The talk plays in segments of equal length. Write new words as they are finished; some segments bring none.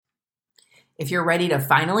If you're ready to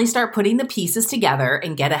finally start putting the pieces together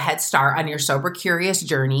and get a head start on your sober curious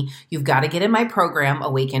journey, you've got to get in my program,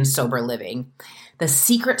 Awaken Sober Living. The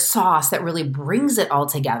secret sauce that really brings it all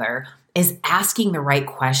together is asking the right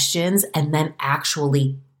questions and then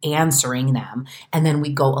actually answering them. And then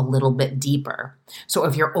we go a little bit deeper. So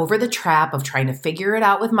if you're over the trap of trying to figure it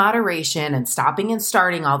out with moderation and stopping and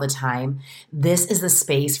starting all the time, this is the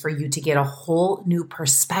space for you to get a whole new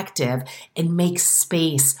perspective and make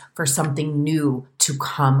space for something new to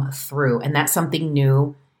come through. And that something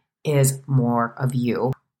new is more of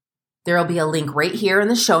you. There'll be a link right here in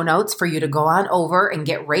the show notes for you to go on over and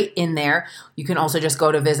get right in there. You can also just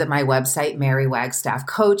go to visit my website,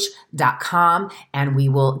 marywagstaffcoach.com, and we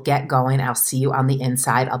will get going. I'll see you on the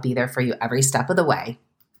inside. I'll be there for you every step of the way.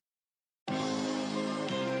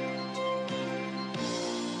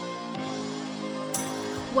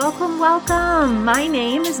 Welcome, welcome. My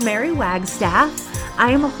name is Mary Wagstaff. I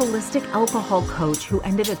am a holistic alcohol coach who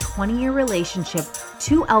ended a 20-year relationship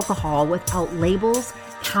to alcohol without labels,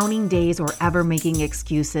 counting days, or ever making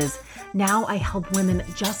excuses. Now I help women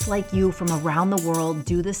just like you from around the world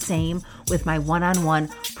do the same with my one-on-one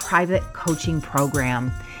private coaching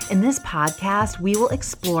program. In this podcast, we will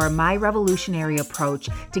explore my revolutionary approach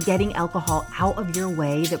to getting alcohol out of your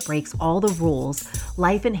way that breaks all the rules,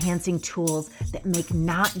 life-enhancing tools that make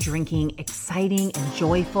not drinking exciting and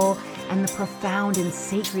joyful, and the profound and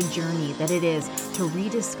sacred journey that it is to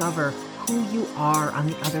rediscover who you are on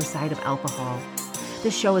the other side of alcohol.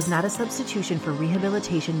 This show is not a substitution for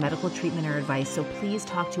rehabilitation, medical treatment, or advice, so please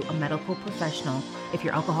talk to a medical professional if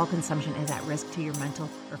your alcohol consumption is at risk to your mental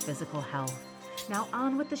or physical health. Now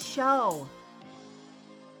on with the show.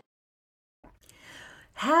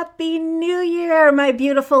 Happy New Year, my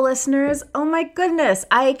beautiful listeners. Oh my goodness,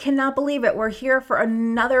 I cannot believe it. We're here for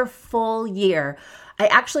another full year. I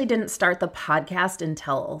actually didn't start the podcast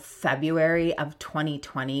until February of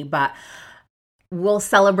 2020, but we'll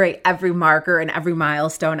celebrate every marker and every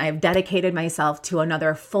milestone. I've dedicated myself to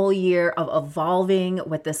another full year of evolving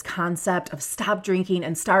with this concept of stop drinking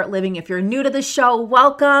and start living. If you're new to the show,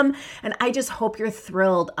 welcome. And I just hope you're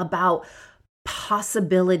thrilled about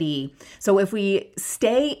possibility. So if we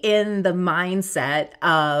stay in the mindset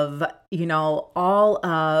of, all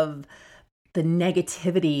of the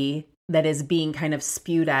negativity that is being kind of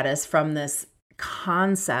spewed at us from this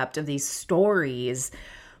concept of these stories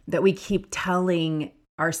that we keep telling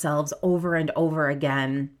ourselves over and over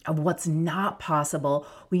again of what's not possible,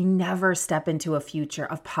 we never step into a future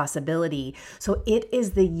of possibility. So it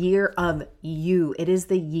is the year of you. It is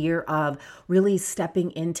the year of really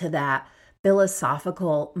stepping into that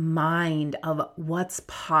philosophical mind of what's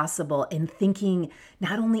possible and thinking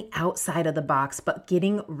not only outside of the box, but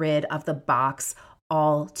getting rid of the box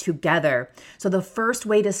all together. So the first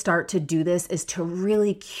way to start to do this is to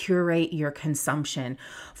really curate your consumption.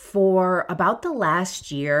 For about the last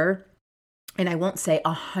year, and I won't say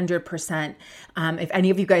 100%, if any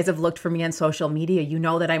of you guys have looked for me on social media, you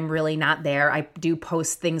know that I'm really not there. I do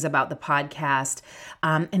post things about the podcast,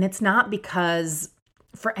 and it's not because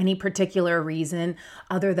for any particular reason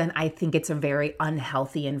other than I think it's a very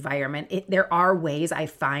unhealthy environment. There are ways I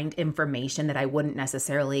find information that I wouldn't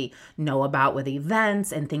necessarily know about with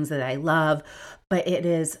events and things that I love, but it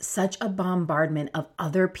is such a bombardment of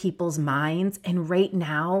other people's minds. And right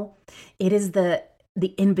now, it is the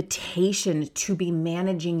invitation to be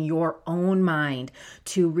managing your own mind,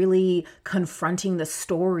 to really confronting the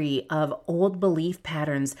story of old belief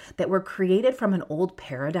patterns that were created from an old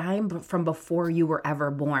paradigm from before you were ever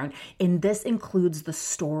born. And this includes the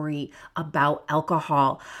story about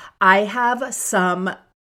alcohol. I have some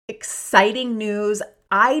exciting news.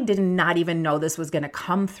 I did not even know this was going to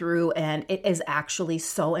come through, and it is actually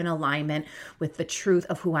so in alignment with the truth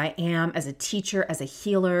of who I am as a teacher, as a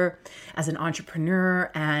healer, as an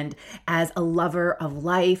entrepreneur, and as a lover of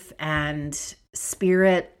life and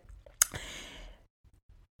spirit.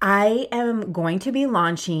 I am going to be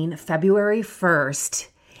launching February 1st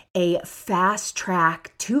a fast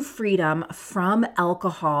track to freedom from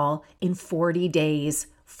alcohol in 40 days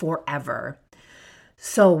forever.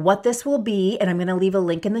 So what this will be, and I'm going to leave a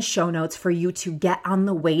link in the show notes for you to get on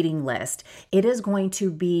the waiting list. It is going to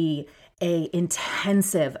be an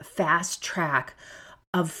intensive fast track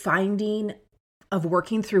of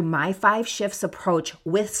working through my 5 shifts approach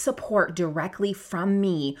with support directly from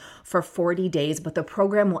me for 40 days, but the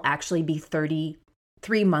program will actually be 3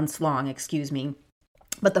 months long,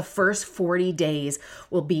 But the first 40 days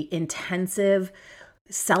will be intensive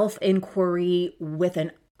self-inquiry with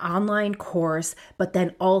an online course, but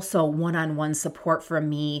then also one-on-one support from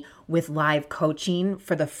me with live coaching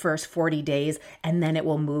for the first 40 days. And then it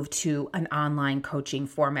will move to an online coaching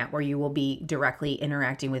format where you will be directly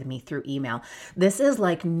interacting with me through email. This is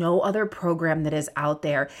like no other program that is out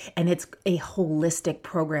there. And it's a holistic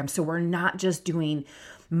program. So we're not just doing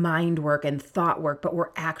mind work and thought work, but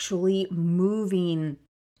we're actually moving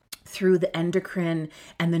through the endocrine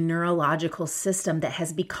and the neurological system that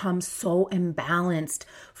has become so imbalanced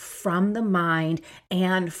from the mind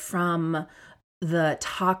and from the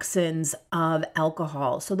toxins of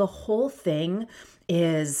alcohol. So the whole thing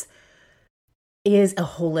is a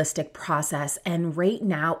holistic process. And right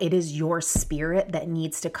now it is your spirit that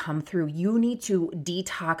needs to come through. You need to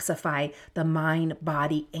detoxify the mind,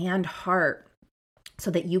 body, and heart so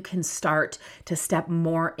that you can start to step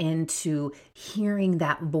more into hearing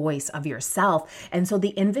that voice of yourself. And so the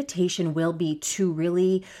invitation will be to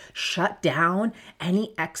really shut down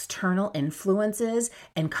any external influences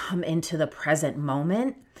and come into the present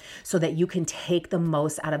moment so that you can take the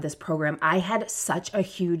most out of this program. I had such a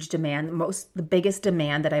huge demand, the biggest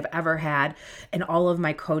demand that I've ever had in all of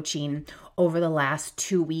my coaching over the last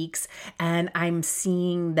 2 weeks. And I'm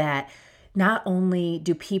seeing that not only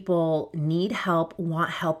do people need help, want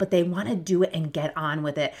help, but they want to do it and get on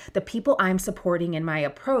with it. The people I'm supporting in my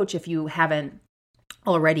approach, if you haven't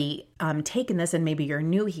already taken this and maybe you're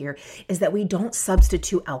new here, is that we don't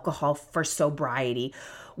substitute alcohol for sobriety.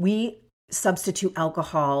 We substitute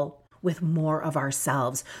alcohol with more of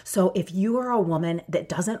ourselves. So if you are a woman that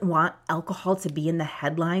doesn't want alcohol to be in the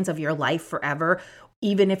headlines of your life forever,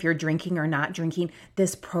 even if you're drinking or not drinking,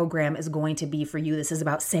 this program is going to be for you. This is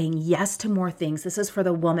about saying yes to more things. This is for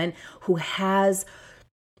the woman who has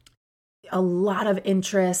a lot of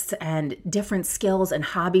interests and different skills and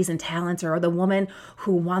hobbies and talents, or the woman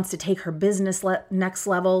who wants to take her business next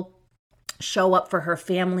level, show up for her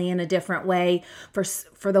family in a different way.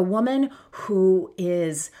 For the woman who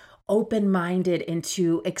is open-minded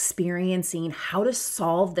into experiencing how to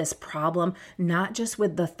solve this problem, not just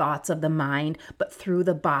with the thoughts of the mind, but through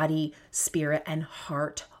the body, spirit, and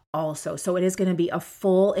heart also. So it is going to be a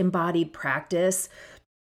full embodied practice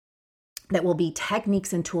that will be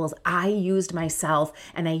techniques and tools I used myself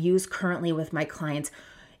and I use currently with my clients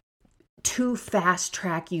to fast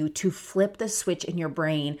track you, to flip the switch in your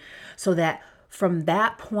brain so that from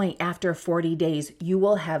that point after 40 days, you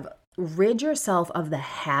will have rid yourself of the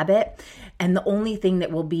habit, and the only thing that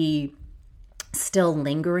will be still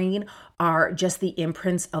lingering are just the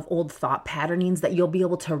imprints of old thought patternings that you'll be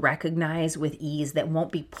able to recognize with ease, that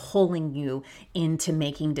won't be pulling you into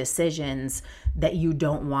making decisions that you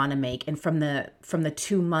don't want to make. And from the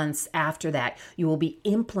 2 months after that, you will be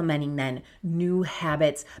implementing then new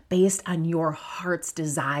habits based on your heart's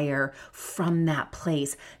desire from that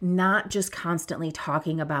place, not just constantly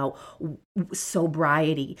talking about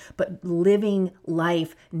sobriety, but living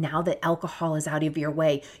life now that alcohol is out of your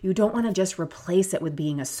way. You don't want to just replace it with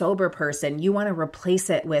being a sober person. You want to replace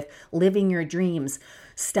it with living your dreams,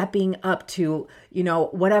 stepping up to,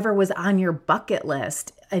 whatever was on your bucket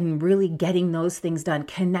list and really getting those things done,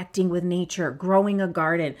 connecting with nature, growing a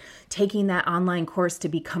garden, taking that online course to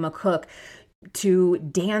become a cook, to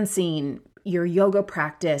dancing, your yoga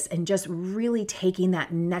practice, and just really taking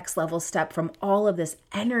that next level step from all of this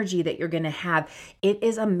energy that you're going to have. It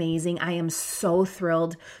is amazing. I am so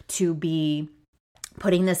thrilled to be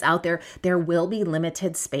putting this out there. There will be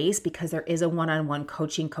limited space because there is a one-on-one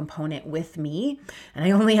coaching component with me, and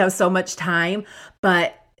I only have so much time,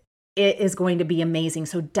 but it is going to be amazing.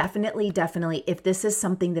 So definitely, if this is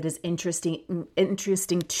something that is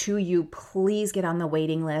interesting to you, please get on the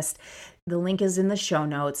waiting list. The link is in the show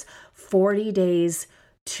notes. 40 days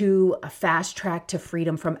to a fast track to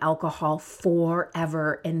freedom from alcohol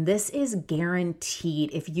forever. And this is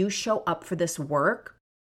guaranteed. If you show up for this work,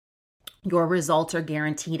 your results are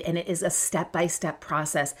guaranteed, and it is a step-by-step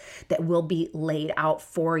process that will be laid out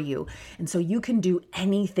for you. And so you can do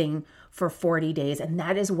anything for 40 days, and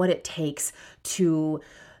that is what it takes to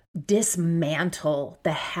dismantle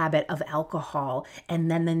the habit of alcohol.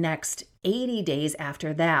 And then the next 80 days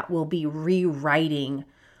after that will be rewriting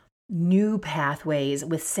new pathways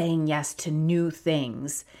with saying yes to new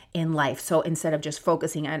things in life. So instead of just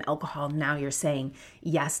focusing on alcohol, now you're saying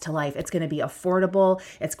yes to life. It's going to be affordable.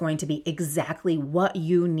 It's going to be exactly what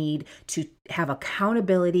you need to have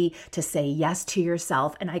accountability, to say yes to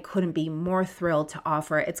yourself. And I couldn't be more thrilled to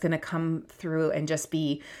offer it. It's going to come through and just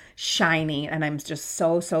be shining. And I'm just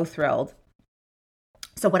so thrilled.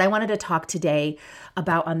 So what I wanted to talk today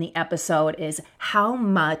about on the episode is how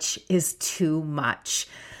much is too much.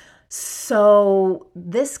 So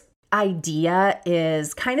this idea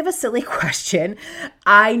is kind of a silly question.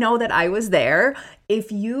 I know that I was there.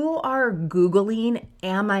 If you are Googling,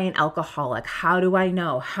 am I an alcoholic? How do I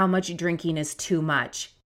know how much drinking is too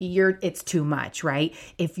much? It's too much, right?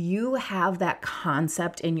 If you have that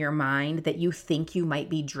concept in your mind that you think you might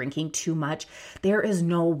be drinking too much, there is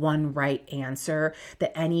no one right answer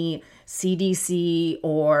that any CDC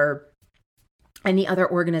or any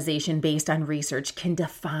other organization based on research can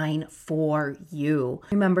define for you.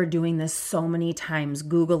 I remember doing this so many times,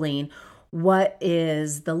 Googling what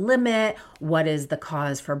is the limit, what is the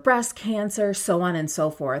cause for breast cancer, so on and so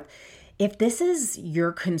forth. If this is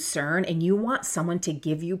your concern and you want someone to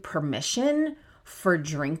give you permission for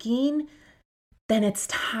drinking, then it's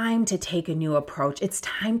time to take a new approach. It's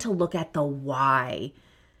time to look at the why.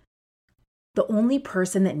 The only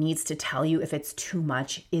person that needs to tell you if it's too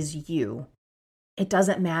much is you. It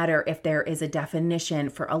doesn't matter if there is a definition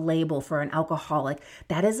for a label for an alcoholic.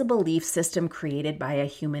 That is a belief system created by a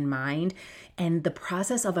human mind. And the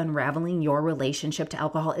process of unraveling your relationship to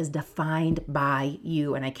alcohol is defined by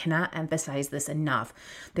you. And I cannot emphasize this enough.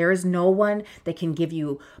 There is no one that can give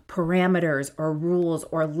you parameters or rules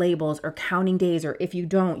or labels or counting days, or if you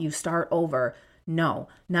don't, you start over. No,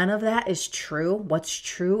 none of that is true. What's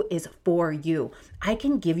true is for you. I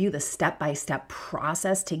can give you the step-by-step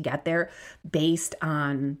process to get there based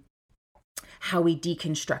on how we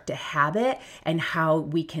deconstruct a habit and how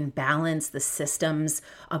we can balance the systems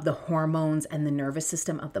of the hormones and the nervous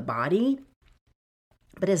system of the body.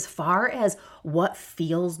 But as far as what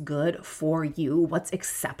feels good for you, what's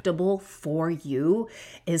acceptable for you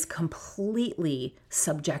is completely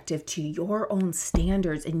subjective to your own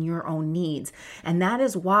standards and your own needs. And that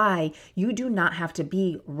is why you do not have to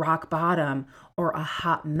be rock bottom or a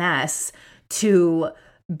hot mess to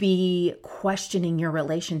be questioning your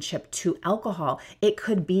relationship to alcohol. It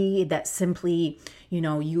could be that simply,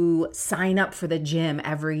 you sign up for the gym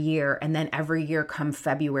every year and then every year come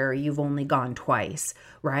February, you've only gone twice,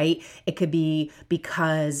 right? It could be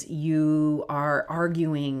because you are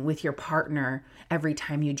arguing with your partner every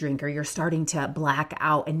time you drink, or you're starting to black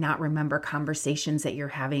out and not remember conversations that you're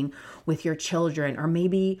having with your children, or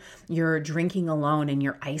maybe you're drinking alone and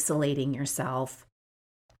you're isolating yourself.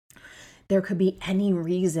 There could be any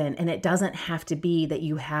reason, and it doesn't have to be that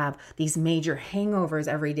you have these major hangovers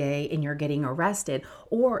every day and you're getting arrested,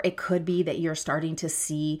 or it could be that you're starting to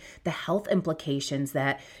see the health implications,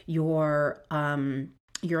 that your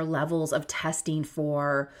levels of testing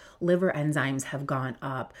for liver enzymes have gone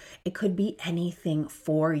up. It could be anything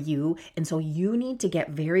for you. And so you need to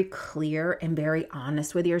get very clear and very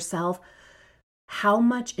honest with yourself. How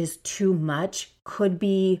much is too much could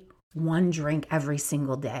be one drink every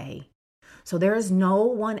single day. So there is no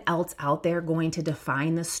one else out there going to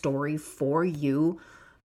define the story for you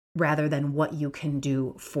rather than what you can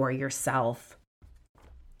do for yourself.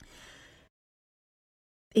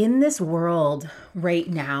 In this world right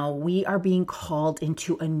now, we are being called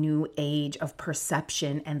into a new age of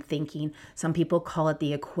perception and thinking. Some people call it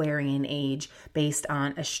the Aquarian age, based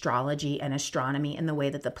on astrology and astronomy and the way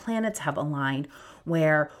that the planets have aligned,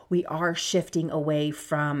 where we are shifting away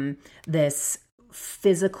from this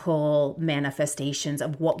physical manifestations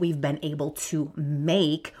of what we've been able to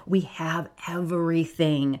make. We have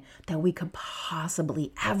everything that we could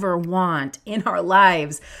possibly ever want in our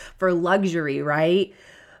lives for luxury, right?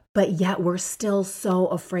 But yet we're still so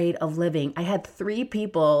afraid of living. I had 3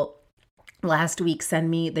 people last week send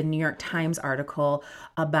me the New York Times article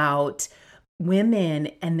about women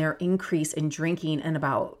and their increase in drinking, and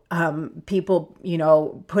about people,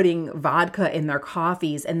 putting vodka in their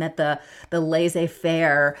coffees, and that the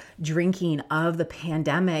laissez-faire drinking of the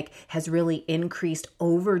pandemic has really increased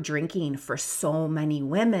over drinking for so many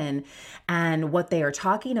women. And what they are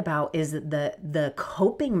talking about is the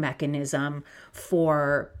coping mechanism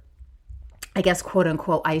for, I guess, quote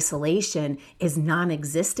unquote, isolation is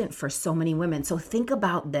non-existent for so many women. So think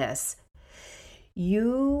about this.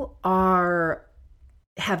 You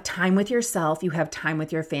have time with yourself, you have time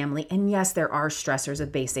with your family, and yes, there are stressors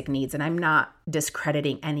of basic needs, and I'm not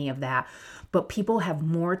discrediting any of that, but people have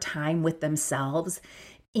more time with themselves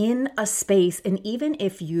in a space. And even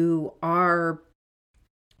if you are,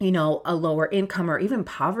 a lower income or even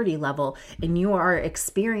poverty level, and you are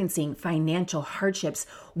experiencing financial hardships,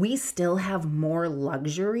 we still have more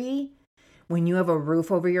luxury when you have a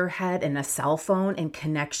roof over your head and a cell phone and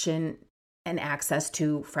connection and access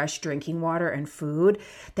to fresh drinking water and food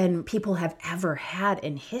than people have ever had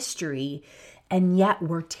in history. And yet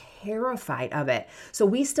we're terrified of it. So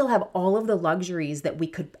we still have all of the luxuries that we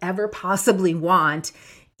could ever possibly want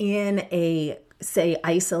in a say,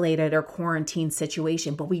 isolated or quarantine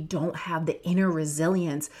situation, but we don't have the inner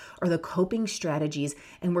resilience or the coping strategies,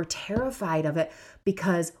 and we're terrified of it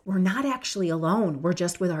because we're not actually alone. We're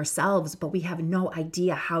just with ourselves, but we have no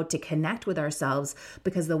idea how to connect with ourselves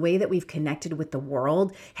because the way that we've connected with the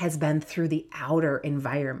world has been through the outer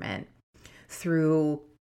environment, through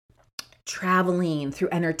traveling, through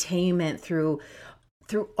entertainment, through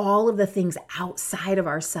all of the things outside of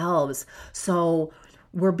ourselves. So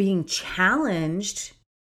we're being challenged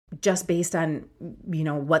just based on,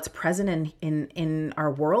 what's present in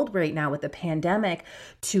our world right now with the pandemic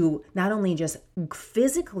to not only just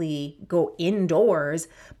physically go indoors,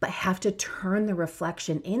 but have to turn the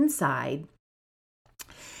reflection inside.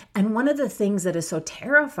 And one of the things that is so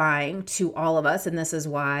terrifying to all of us, and this is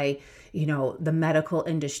why, the medical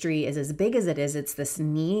industry is as big as it is, it's this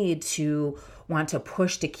need to want to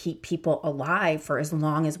push to keep people alive for as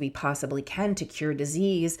long as we possibly can to cure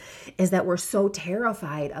disease, is that we're so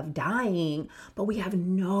terrified of dying, but we have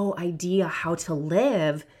no idea how to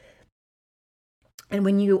live. And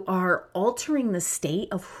when you are altering the state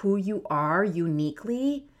of who you are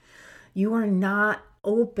uniquely, you are not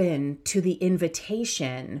open to the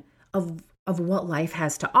invitation of what life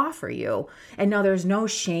has to offer you. And now there's no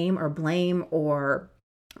shame or blame or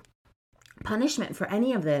punishment for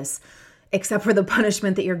any of this, except for the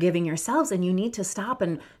punishment that you're giving yourselves. And you need to stop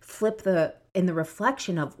and flip in the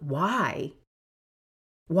reflection of why.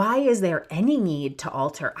 Why is there any need to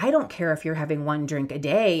alter? I don't care if you're having one drink a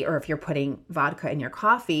day or if you're putting vodka in your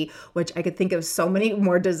coffee, which I could think of so many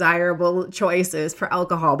more desirable choices for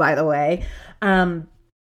alcohol, by the way.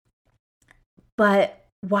 But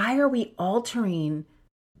why are we altering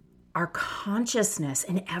our consciousness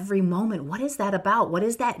in every moment? What is that about? What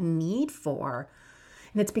is that need for?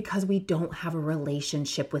 And it's because we don't have a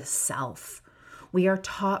relationship with self. We are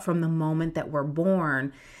taught from the moment that we're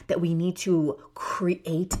born that we need to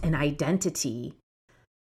create an identity.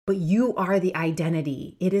 But you are the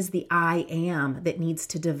identity. It is the I am that needs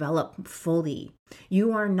to develop fully.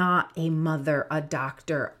 You are not a mother, a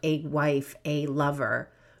doctor, a wife, a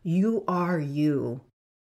lover. You are you.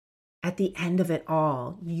 At the end of it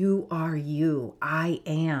all, you are you. I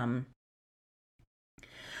am.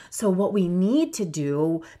 So what we need to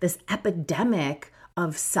do, this epidemic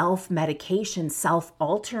of self-medication,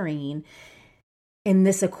 self-altering in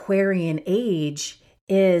this Aquarian age,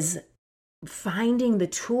 is finding the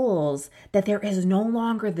tools that there is no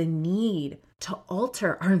longer the need to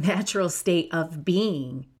alter our natural state of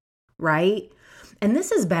being, right? And this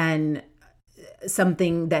has been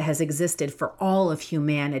something that has existed for all of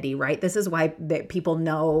humanity, right? This is why that people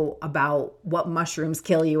know about what mushrooms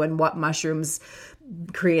kill you and what mushrooms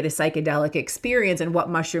create a psychedelic experience and what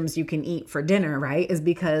mushrooms you can eat for dinner, right? Is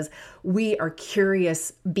because we are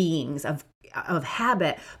curious beings of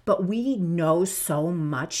habit, but we know so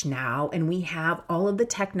much now, and we have all of the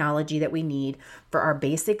technology that we need for our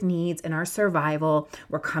basic needs and our survival.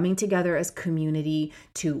 We're coming together as community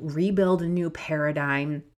to rebuild a new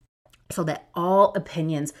paradigm so that all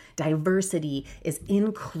opinions, diversity is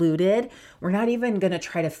included. We're not even going to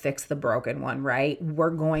try to fix the broken one, right? We're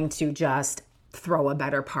going to just throw a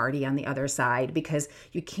better party on the other side, because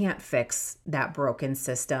you can't fix that broken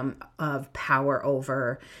system of power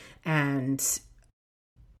over and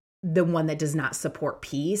the one that does not support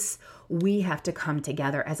peace. We have to come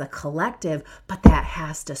together as a collective, but that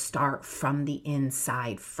has to start from the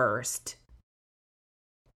inside first.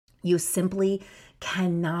 You simply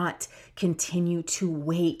cannot continue to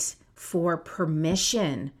wait for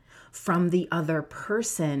permission from the other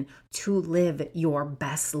person to live your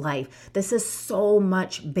best life. This is so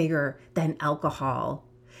much bigger than alcohol.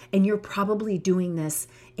 And you're probably doing this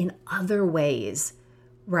in other ways,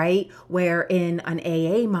 right? Where in an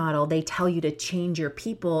AA model, they tell you to change your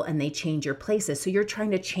people and they change your places. So you're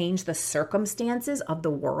trying to change the circumstances of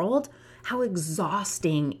the world. How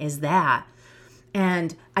exhausting is that?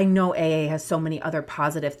 And I know AA has so many other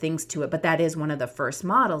positive things to it, but that is one of the first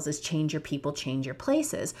models, is change your people, change your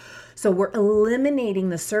places. So we're eliminating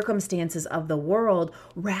the circumstances of the world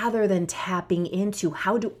rather than tapping into,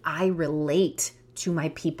 how do I relate to my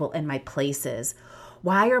people and my places?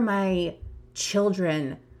 Why are my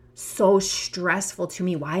children so stressful to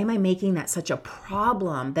me? Why am I making that such a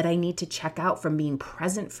problem that I need to check out from being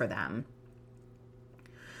present for them?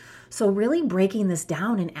 So really breaking this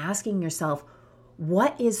down and asking yourself,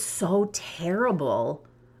 what is so terrible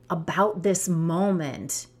about this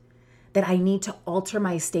moment that I need to alter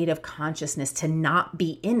my state of consciousness to not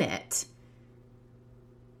be in it?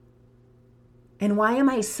 And why am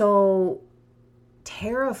I so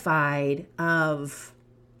terrified of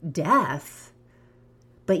death,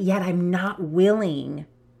 but yet I'm not willing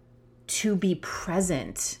to be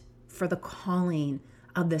present for the calling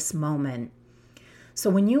of this moment. So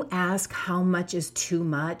when you ask how much is too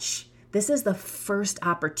much, this is the first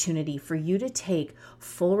opportunity for you to take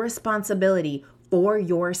full responsibility for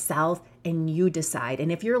yourself and you decide.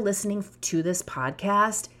 And if you're listening to this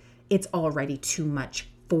podcast, it's already too much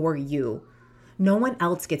for you. No one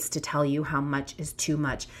else gets to tell you how much is too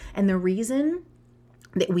much. And the reason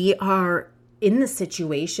that we are in the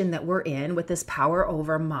situation that we're in with this power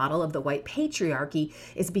over model of the white patriarchy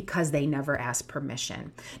is because they never asked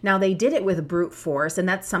permission. Now, they did it with brute force, and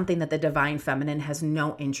that's something that the divine feminine has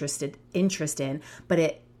no interest in,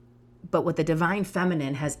 but what the divine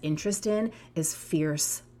feminine has interest in is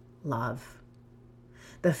fierce love.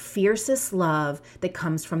 The fiercest love that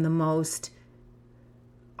comes from the most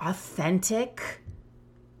authentic,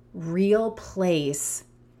 real place,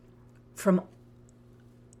 from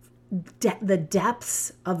the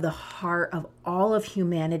depths of the heart of all of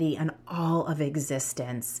humanity and all of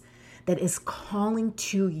existence, that is calling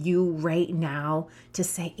to you right now to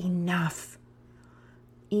say enough.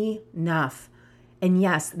 And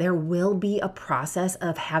yes, there will be a process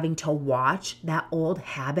of having to watch that old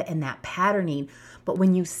habit and that patterning, but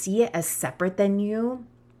when you see it as separate than you,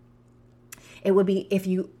 it would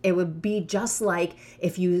be just like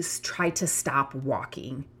if you try to stop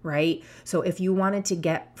walking, right? So if you wanted to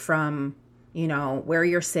get from, where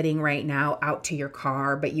you're sitting right now out to your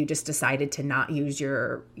car, but you just decided to not use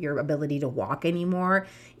your ability to walk anymore,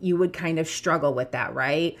 you would kind of struggle with that,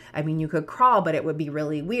 right? I mean, you could crawl, but it would be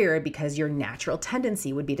really weird because your natural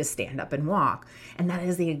tendency would be to stand up and walk. And that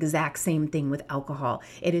is the exact same thing with alcohol.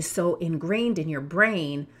 It is so ingrained in your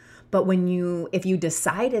brain. But if you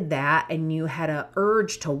decided that and you had an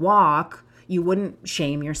urge to walk, you wouldn't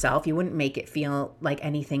shame yourself. You wouldn't make it feel like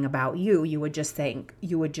anything about you. You would just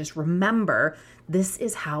remember, this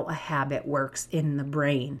is how a habit works in the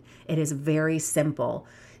brain. It is very simple.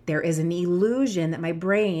 There is an illusion that my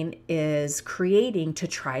brain is creating to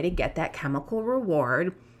try to get that chemical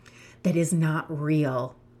reward that is not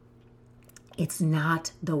real. It's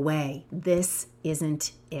not the way. This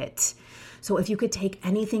isn't it. So if you could take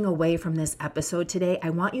anything away from this episode today, I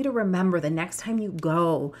want you to remember the next time you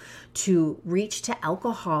go to reach to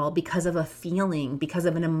alcohol because of a feeling, because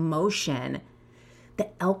of an emotion,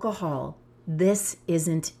 that alcohol, this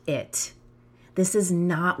isn't it. This is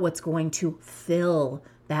not what's going to fill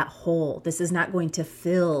that hole. This is not going to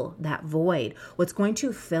fill that void. What's going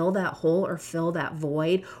to fill that hole or fill that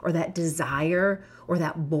void or that desire or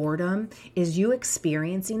that boredom is you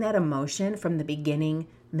experiencing that emotion from the beginning,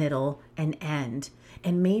 middle, and end.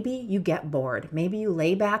 And maybe you get bored. Maybe you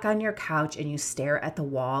lay back on your couch and you stare at the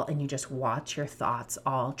wall and you just watch your thoughts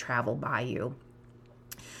all travel by you.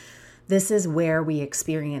 This is where we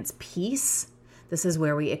experience peace. This is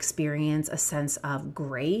where we experience a sense of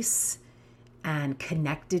grace and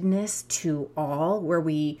connectedness to all, where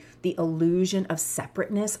the illusion of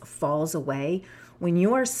separateness falls away. When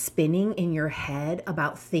you are spinning in your head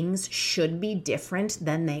about things should be different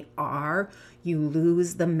than they are, you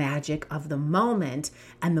lose the magic of the moment,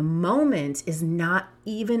 and the moment is not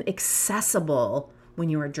even accessible when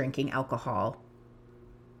you are drinking alcohol.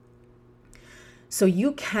 So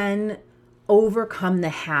you can overcome the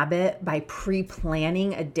habit by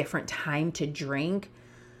pre-planning a different time to drink,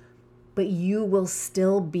 but you will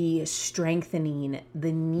still be strengthening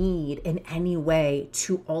the need in any way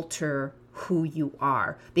to alter who you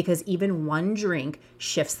are, because even one drink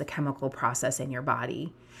shifts the chemical process in your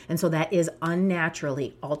body. And so that is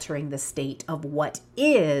unnaturally altering the state of what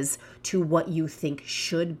is to what you think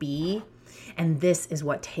should be. And this is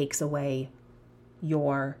what takes away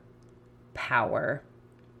your power.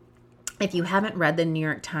 If you haven't read the New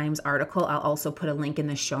York Times article, I'll also put a link in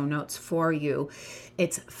the show notes for you.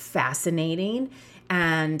 It's fascinating,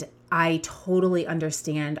 and I totally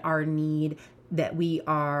understand our need that we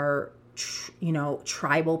are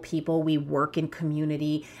tribal people. We work in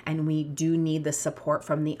community and we do need the support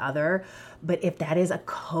from the other. But if that is a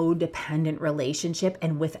codependent relationship,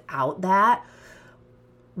 and without that,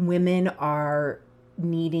 women are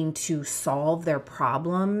needing to solve their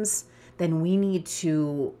problems, then we need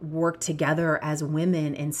to work together as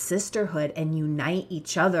women in sisterhood and unite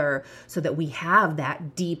each other so that we have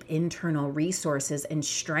that deep internal resources and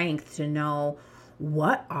strength to know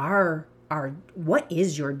what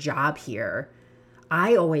is your job here.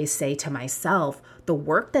 I always say to myself, the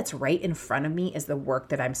work that's right in front of me is the work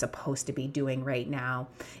that I'm supposed to be doing right now.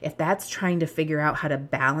 If that's trying to figure out how to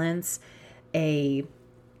balance a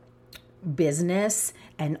business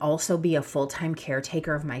and also be a full-time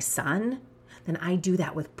caretaker of my son, then I do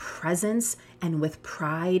that with presence and with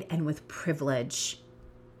pride and with privilege.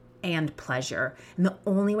 and pleasure. And the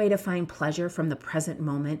only way to find pleasure from the present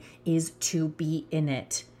moment is to be in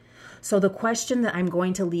it. So the question that I'm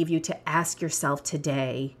going to leave you to ask yourself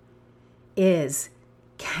today is,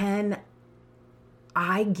 can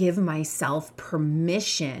I give myself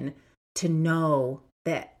permission to know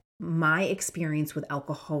that my experience with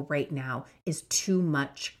alcohol right now is too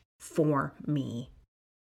much for me?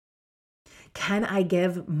 Can I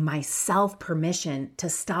give myself permission to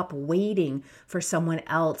stop waiting for someone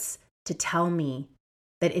else to tell me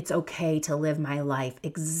that it's okay to live my life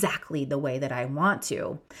exactly the way that I want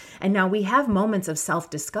to? And now we have moments of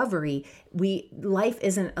self-discovery. Life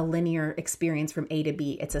isn't a linear experience from A to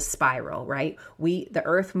B. It's a spiral, right? The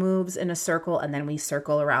earth moves in a circle and then we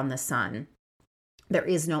circle around the sun. There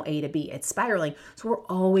is no A to B. It's spiraling. So we're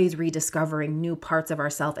always rediscovering new parts of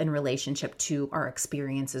ourselves in relationship to our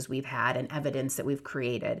experiences we've had and evidence that we've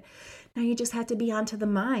created. Now you just have to be onto the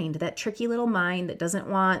mind, that tricky little mind that doesn't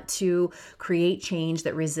want to create change,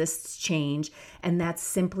 that resists change. And that's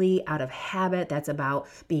simply out of habit. That's about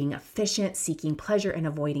being efficient, seeking pleasure, and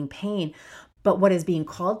avoiding pain. But what is being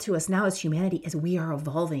called to us now as humanity is we are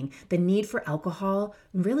evolving. The need for alcohol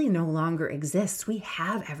really no longer exists. We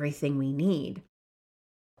have everything we need.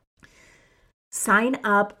 Sign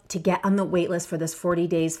up to get on the wait list for this 40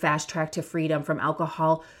 days fast track to freedom from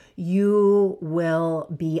alcohol. You will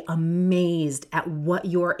be amazed at what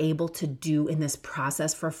you're able to do in this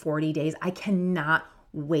process for 40 days. I cannot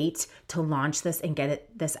wait to launch this and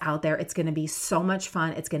get this out there. It's going to be so much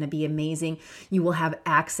fun. It's going to be amazing. You will have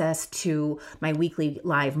access to my weekly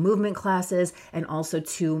live movement classes and also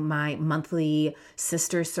to my monthly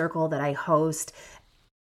sister circle that I host,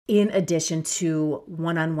 in addition to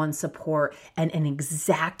one-on-one support and an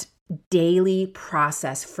exact daily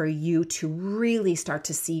process for you to really start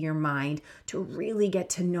to see your mind, to really get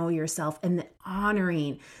to know yourself, and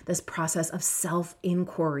honoring this process of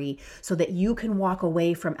self-inquiry so that you can walk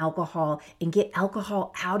away from alcohol and get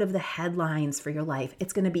alcohol out of the headlines for your life.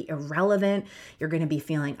 It's going to be irrelevant. You're going to be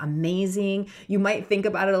feeling amazing. You might think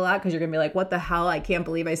about it a lot because you're going to be like, what the hell? I can't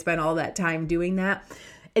believe I spent all that time doing that.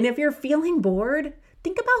 And if you're feeling bored,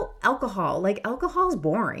 think about alcohol. Like, alcohol's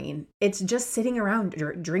boring. It's just sitting around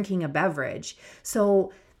drinking a beverage.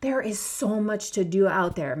 So there is so much to do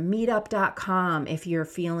out there. Meetup.com if you're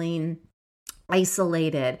feeling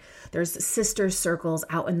isolated. There's sister circles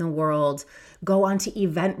out in the world. Go onto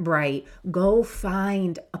Eventbrite. Go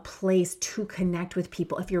find a place to connect with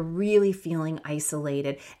people if you're really feeling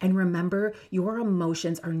isolated. And remember, your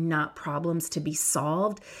emotions are not problems to be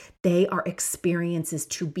solved. They are experiences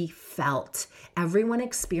to be felt. Everyone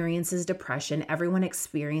experiences depression. Everyone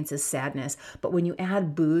experiences sadness. But when you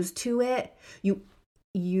add booze to it,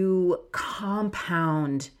 you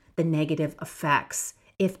compound the negative effects,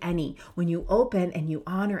 if any. When you open and you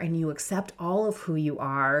honor and you accept all of who you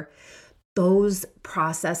are, those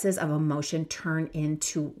processes of emotion turn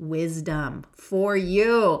into wisdom for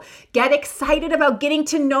you. Get excited about getting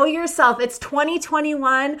to know yourself. It's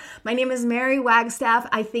 2021. My name is Mary Wagstaff.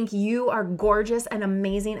 I think you are gorgeous and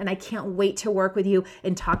amazing, and I can't wait to work with you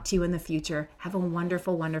and talk to you in the future. Have a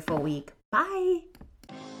wonderful, wonderful week. Bye.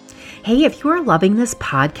 Hey, if you are loving this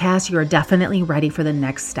podcast, you are definitely ready for the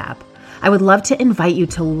next step. I would love to invite you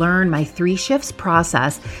to learn my 3 shifts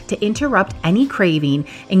process to interrupt any craving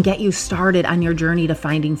and get you started on your journey to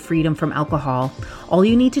finding freedom from alcohol. All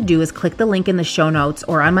you need to do is click the link in the show notes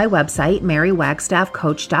or on my website,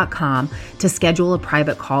 marywagstaffcoach.com, to schedule a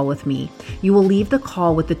private call with me. You will leave the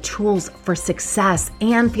call with the tools for success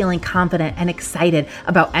and feeling confident and excited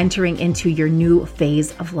about entering into your new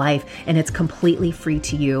phase of life, and it's completely free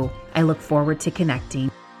to you. I look forward to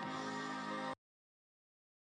connecting.